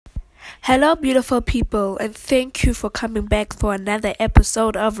Hello, beautiful people, and thank you for coming back for another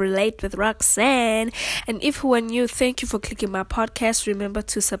episode of Relate with Roxanne. And if you are new, thank you for clicking my podcast. Remember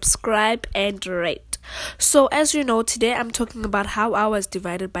to subscribe and rate. So, as you know, today I'm talking about how I was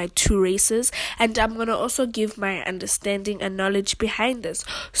divided by two races, and I'm gonna also give my understanding and knowledge behind this.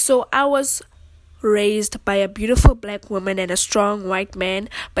 So, I was raised by a beautiful black woman and a strong white man,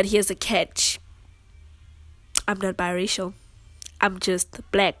 but here's a catch: I'm not biracial, I'm just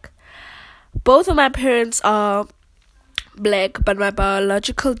black. Both of my parents are black, but my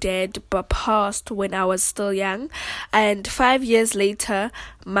biological dad passed when I was still young, and 5 years later,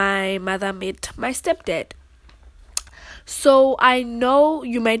 my mother met my stepdad. So I know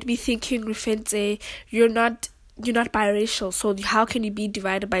you might be thinking, Rifense, you're not biracial, so how can you be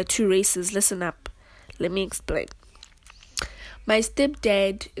divided by two races? Listen up, let me explain. My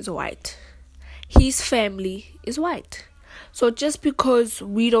stepdad is white. His family is white. So just because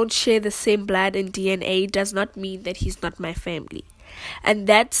we don't share the same blood and DNA does not mean that he's not my family. And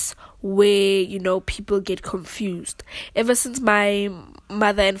that's where, people get confused. Ever since my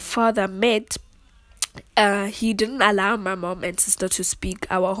mother and father met, he didn't allow my mom and sister to speak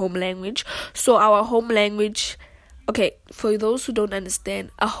our home language. So our home language, okay, for those who don't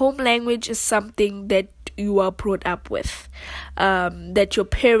understand, a home language is something that you are brought up with, that your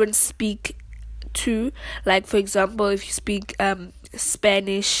parents speak to. Like, for example, if you speak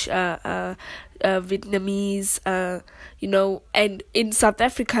Spanish, Vietnamese, and in South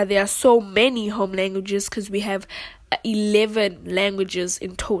Africa there are so many home languages because we have 11 languages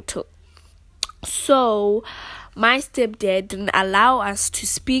in total. So my stepdad didn't allow us to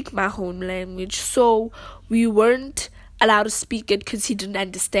speak my home language, so we weren't allowed to speak it because he didn't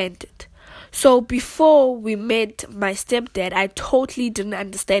understand it. So before we met my stepdad, I totally didn't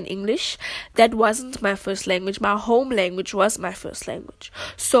understand English. That wasn't my first language. My home language was my first language.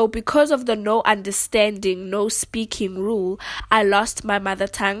 So because of the no understanding, no speaking rule, I lost my mother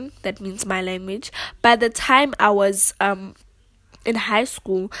tongue. That means my language. By the time I was in high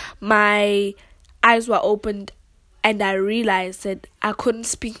school, my eyes were opened and I realized that I couldn't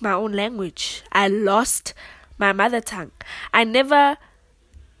speak my own language. I lost my mother tongue. I never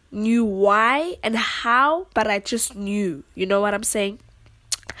knew why and how, but I just knew. You know what I'm saying?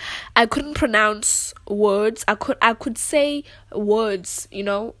 I couldn't pronounce words. I could say words,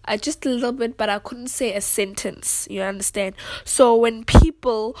 just a little bit, but I couldn't say a sentence. You understand? So when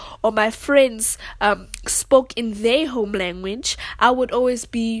people or my friends spoke in their home language, I would always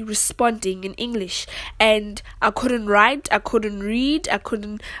be responding in English, and I couldn't write, I couldn't read, I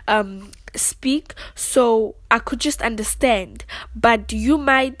couldn't speak, so I could just understand. But you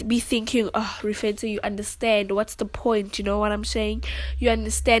might be thinking, oh, Rifense, you understand, what's the point? You know what I'm saying? You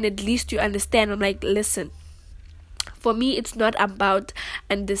understand, at least you understand. I'm like, listen, for me it's not about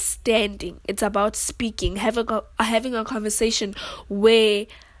understanding, it's about speaking, having a conversation where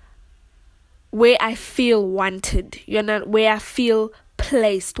I feel wanted, where I feel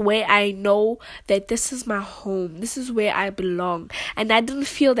placed, where I know that this is my home, this is where I belong. And I didn't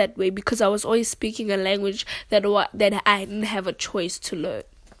feel that way because I was always speaking a language that I didn't have a choice to learn.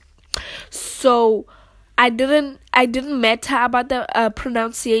 So I didn't matter about the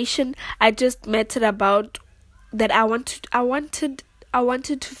pronunciation. I just mattered about that I wanted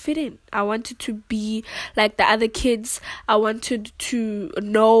to fit in. I wanted to be like the other kids. I wanted to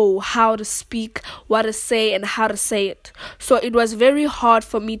know how to speak, what to say, and how to say it. So it was very hard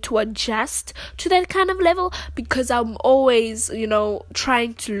for me to adjust to that kind of level because I'm always,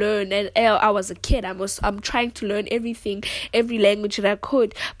 trying to learn. And I was a kid. I'm trying to learn every language that I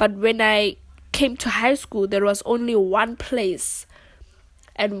could. But when I came to high school, there was only one place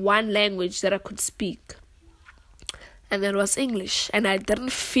and one language that I could speak, and that was English. And I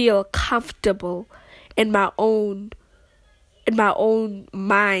didn't feel comfortable in my own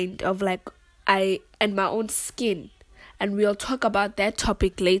mind of and my own skin. And we'll talk about that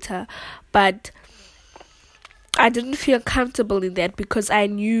topic later. But I didn't feel comfortable in that because I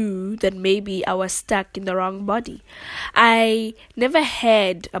knew that maybe I was stuck in the wrong body. I never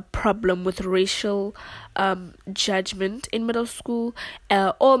had a problem with racial judgment in middle school,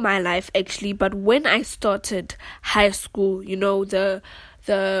 all my life actually. But when I started high school, the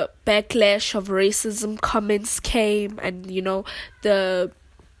backlash of racism comments came, and the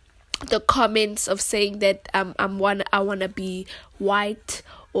comments of saying that I wanna be white,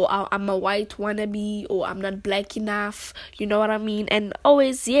 or I'm a white wannabe, or I'm not black enough, you know what I mean? And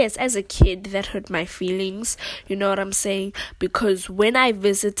always, yes, as a kid, that hurt my feelings, you know what I'm saying? Because when I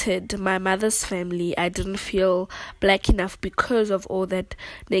visited my mother's family, I didn't feel black enough because of all that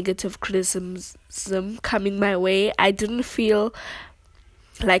negative criticism coming my way. I didn't feel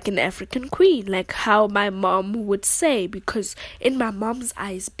like an African queen, like how my mom would say, because in my mom's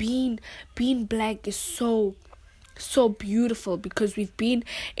eyes, being black is so beautiful, because we've been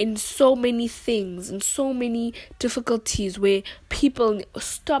in so many things and so many difficulties where people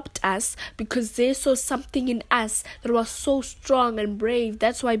stopped us because they saw something in us that was so strong and brave.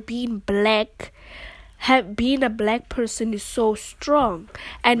 That's why being being a black person is so strong,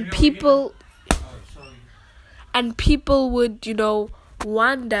 and people would,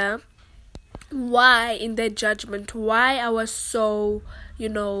 wonder why, in their judgment, why I was so,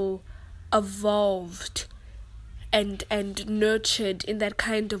 evolved and nurtured in that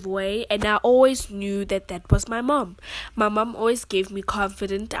kind of way. And I always knew that was my mom. My mom always gave me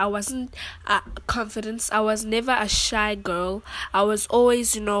confidence. I wasn't confidence. I was never a shy girl. I was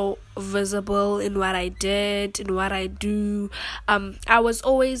always, visible in what I did, in what I do. I was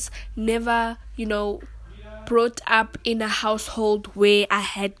always never, brought up in a household where I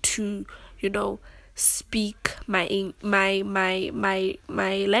had to, speak my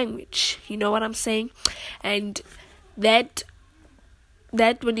language. You know what I'm saying? And that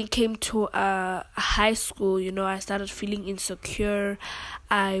when it came to high school, I started feeling insecure.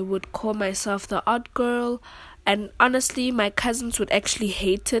 I would call myself the odd girl, and honestly, my cousins would actually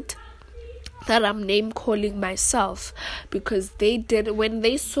hate it that I'm name calling myself, because when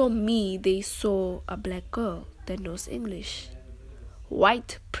they saw me, they saw a black girl that knows English.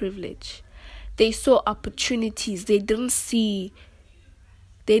 White privilege. They saw opportunities. They didn't see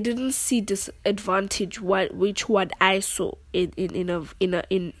disadvantage which what I saw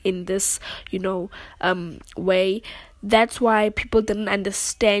in this way. That's why people didn't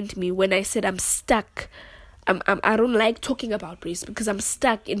understand me when I said I'm stuck. I don't like talking about race because I'm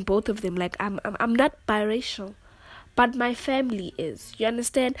stuck in both of them. Like I'm not biracial, but my family is. You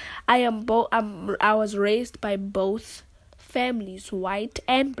understand? I was raised by both families, white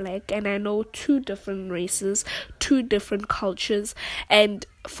and black, and I know two different races, two different cultures, and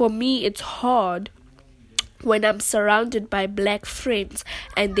for me it's hard when I'm surrounded by black friends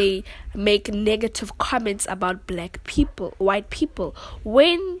and they make negative comments about black people, white people.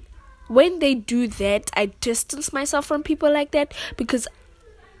 When they do that, I distance myself from people like that, because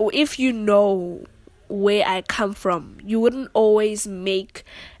if you know where I come from, you wouldn't always make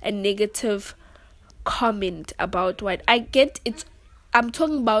a negative comment about what I get. I'm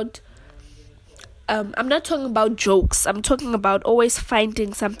talking about I'm not talking about jokes. I'm talking about always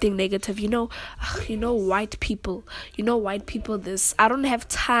finding something negative. White people. White people this. I don't have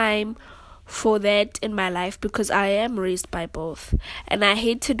time for that in my life because I am raised by both. And I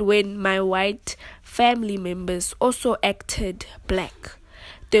hated when my white family members also acted black.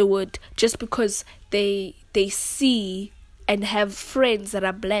 They would, just because they see and have friends that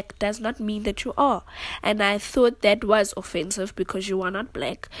are black does not mean that you are. And I thought that was offensive, because you are not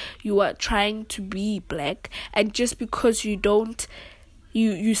black. You are trying to be black, and just because you don't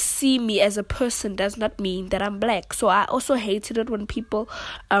you see me as a person does not mean that I'm black. So I also hated it when people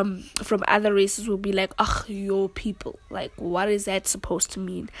from other races will be like, your people. Like, what is that supposed to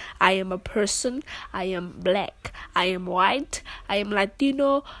mean? I am a person. I am black. I am white. I am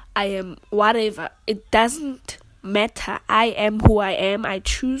Latino. I am whatever. It doesn't matter. I am who I am. I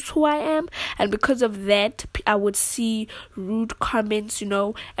choose who I am. And because of that, I would see rude comments. It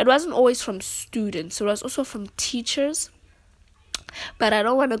wasn't always from students. It was also from teachers. But I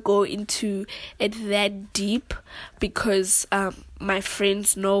don't want to go into it that deep, because my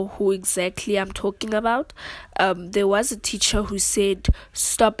friends know who exactly I'm talking about. There was a teacher who said,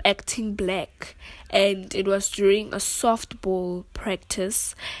 stop acting black. And it was during a softball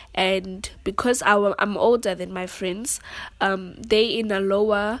practice. And because I'm older than my friends, they in a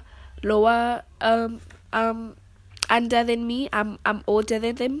lower under than me. I'm older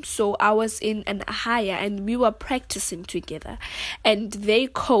than them, so I was in an higher, and we were practicing together. And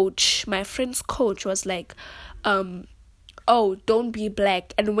my friend's coach was like, oh, don't be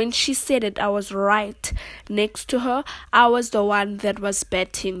black. And when she said it, I was right next to her. I was the one that was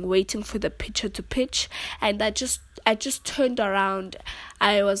batting, waiting for the pitcher to pitch, and I just turned around.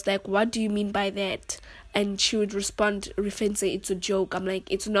 I was like, what do you mean by that? And she would respond, and say, it's a joke. I'm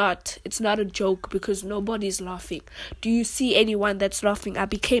like, it's not a joke, because nobody's laughing. Do you see anyone that's laughing? I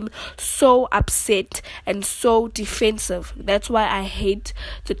became so upset and so defensive. That's why I hate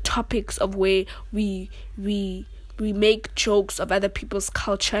the topics of where we make jokes of other people's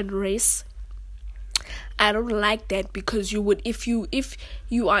culture and race. I don't like that, because if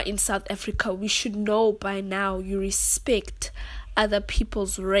you are in South Africa, we should know by now you respect other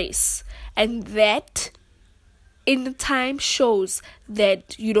people's race, and that in the time shows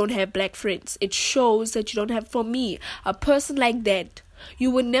that you don't have black friends. It shows that you don't have, for me, a person like that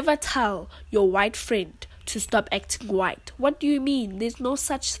You would never tell your white friend to stop acting white. What do you mean? There's no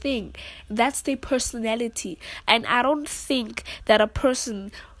such thing. That's their personality. And I don't think that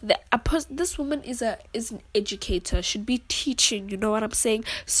this woman is an educator, should be teaching, you know what I'm saying?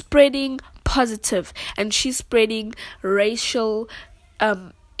 Spreading positive, and she's spreading racial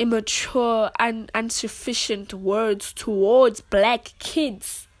immature and insufficient words towards black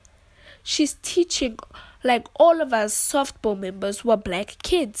kids. She's teaching, like, all of us softball members were black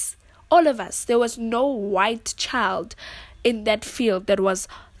kids. All of us. There was no white child in that field that was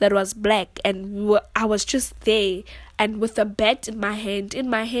black, and I was just there, and with a bat in my hand. In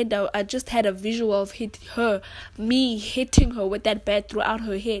my head, I just had a visual of me hitting her with that bat throughout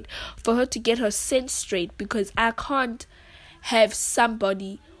her head, for her to get her sense straight, because I can't have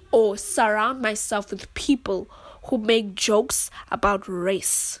somebody or surround myself with people who make jokes about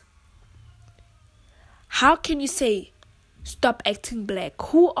race. How can you say, stop acting black?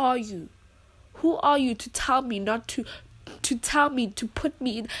 Who are you? Who are you to tell me not to tell me to put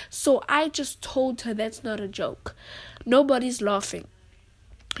me in? So I just told her that's not a joke. Nobody's laughing.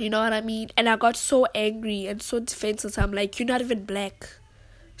 You know what I mean? And I got so angry and so defensive. I'm like, you're not even black.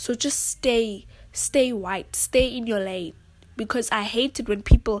 So just stay white. Stay in your lane. Because I hate it when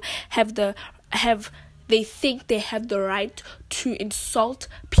people they think they have the right to insult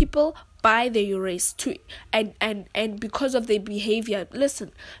people by their race, and because of their behavior.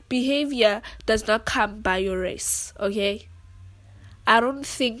 Listen, behavior does not come by your race, okay? I don't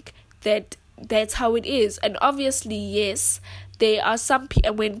think that's how it is. And obviously, yes, there are some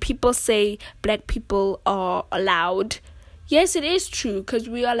people, when people say black people are allowed, yes, it is true, because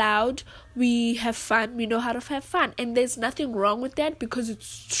we are allowed, we have fun, we know how to have fun, and there's nothing wrong with that, because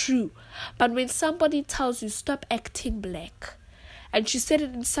it's true. But when somebody tells you, stop acting black, and she said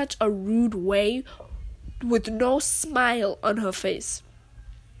it in such a rude way, with no smile on her face,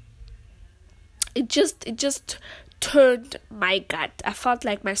 it just turned my gut. I felt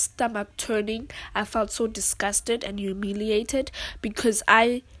like my stomach turning. I felt so disgusted and humiliated, because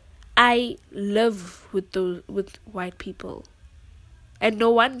I live with white people, and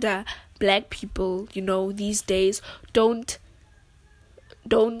no wonder black people, these days don't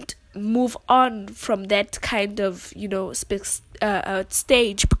move on from that kind of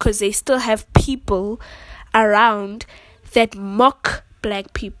stage, because they still have people around that mock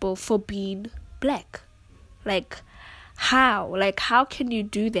black people for being black. How can you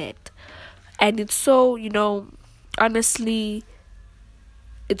do that? And it's so, honestly,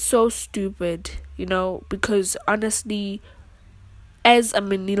 it's so stupid, because honestly, as a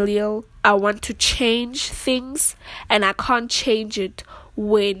millennial, I want to change things, and I can't change it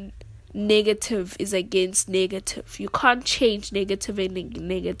when negative is against negative. You can't change negative and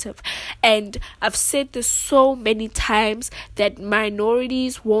negative. And I've said this so many times, that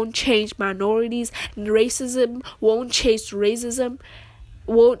minorities won't change minorities, and racism won't change racism.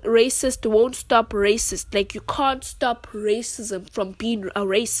 Racist won't stop racist. Like, you can't stop racism from being a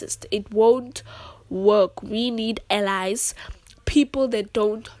racist. It won't work. We need allies, people that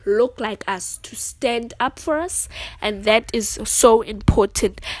don't look like us, to stand up for us, and that is so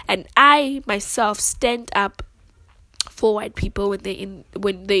important. And I myself stand up for white people when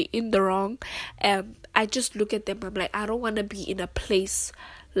they're in the wrong. I just look at them, I'm like, I don't want to be in a place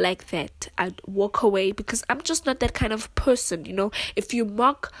like that. I'd walk away, because I'm just not that kind of person. If you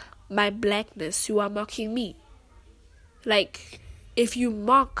mock my blackness, you are mocking me. Like, if you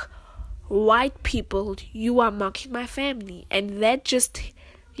mock white people, you are mocking my family, and that just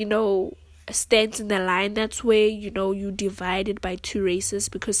stands in the line. That's where you divided by two races,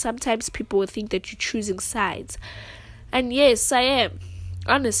 because sometimes people will think that you're choosing sides, and yes, I am.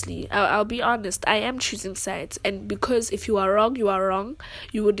 Honestly, I'll be honest, I am choosing sides, and because if you are wrong, you are wrong,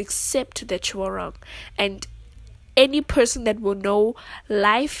 you would accept that you are wrong. And any person that will know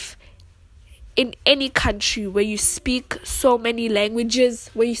life in any country where you speak so many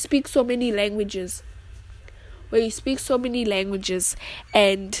languages,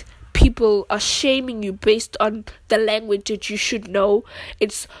 and people are shaming you based on the language that you should know,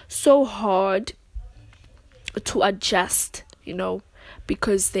 it's so hard to adjust,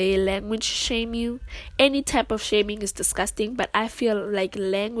 because they language shame you. Any type of shaming is disgusting, but I feel like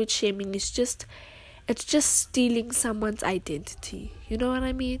language shaming is just stealing someone's identity. You know what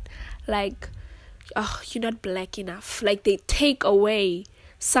I mean? Like, oh, you're not black enough. Like, they take away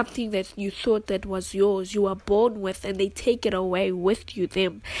something that you thought that was yours, you were born with, and they take it away with you,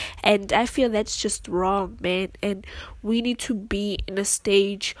 them. And I feel that's just wrong, man. And we need to be in a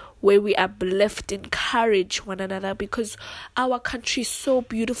stage where we uplift, encourage one another, because our country is so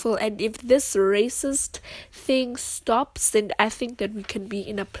beautiful. And if this racist thing stops, then I think that we can be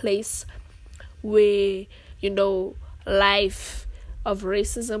in a place where, life of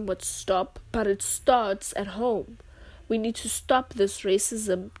racism would stop. But it starts at home. We need to stop this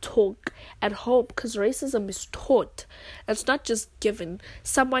racism talk at home, because racism is taught. It's not just given.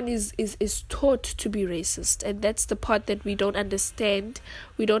 Someone is taught to be racist, and that's the part that we don't understand.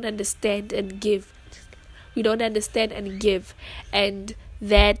 We don't understand and give. And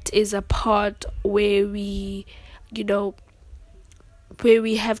that is a part where we, where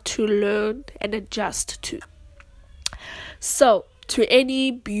we have to learn and adjust to. So, to any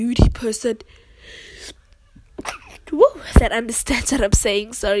beauty person that understands what I'm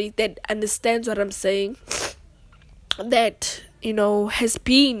saying, that, has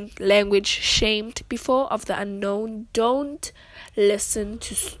been language shamed before of the unknown, don't listen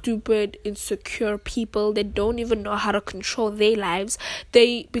to stupid, insecure people that don't even know how to control their lives.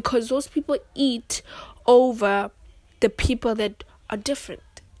 Because those people eat over the people that are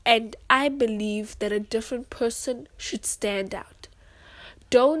different. And I believe that a different person should stand out.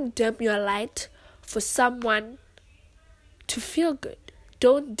 Don't dim your light for someone to feel good.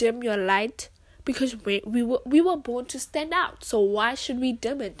 Don't dim your light, because we were born to stand out. So why should we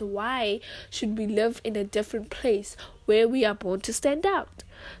dim it? Why should we live in a different place where we are born to stand out?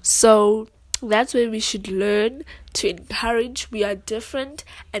 So that's where we should learn to encourage. We are different,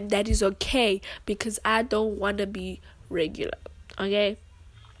 and that is okay, because I don't want to be regular. Okay?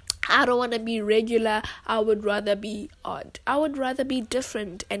 I don't want to be regular. I would rather be odd. I would rather be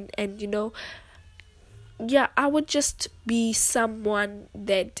different, and I would just be someone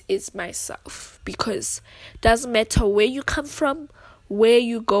that is myself, because it doesn't matter where you come from, where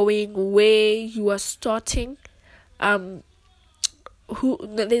you're going, where you are starting. There's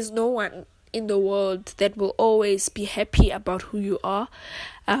no one in the world that will always be happy about who you are.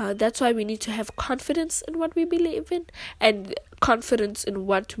 That's why we need to have confidence in what we believe in, and confidence in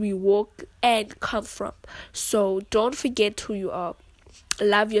what we walk and come from. So don't forget who you are.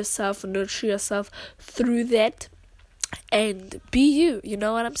 Love yourself, nurture yourself through that, and be you. You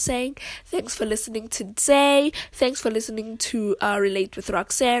know what I'm saying? Thanks for listening today. Thanks for listening to Relate with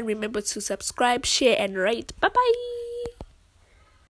Roxanne. Remember to subscribe, share, and rate. Bye bye.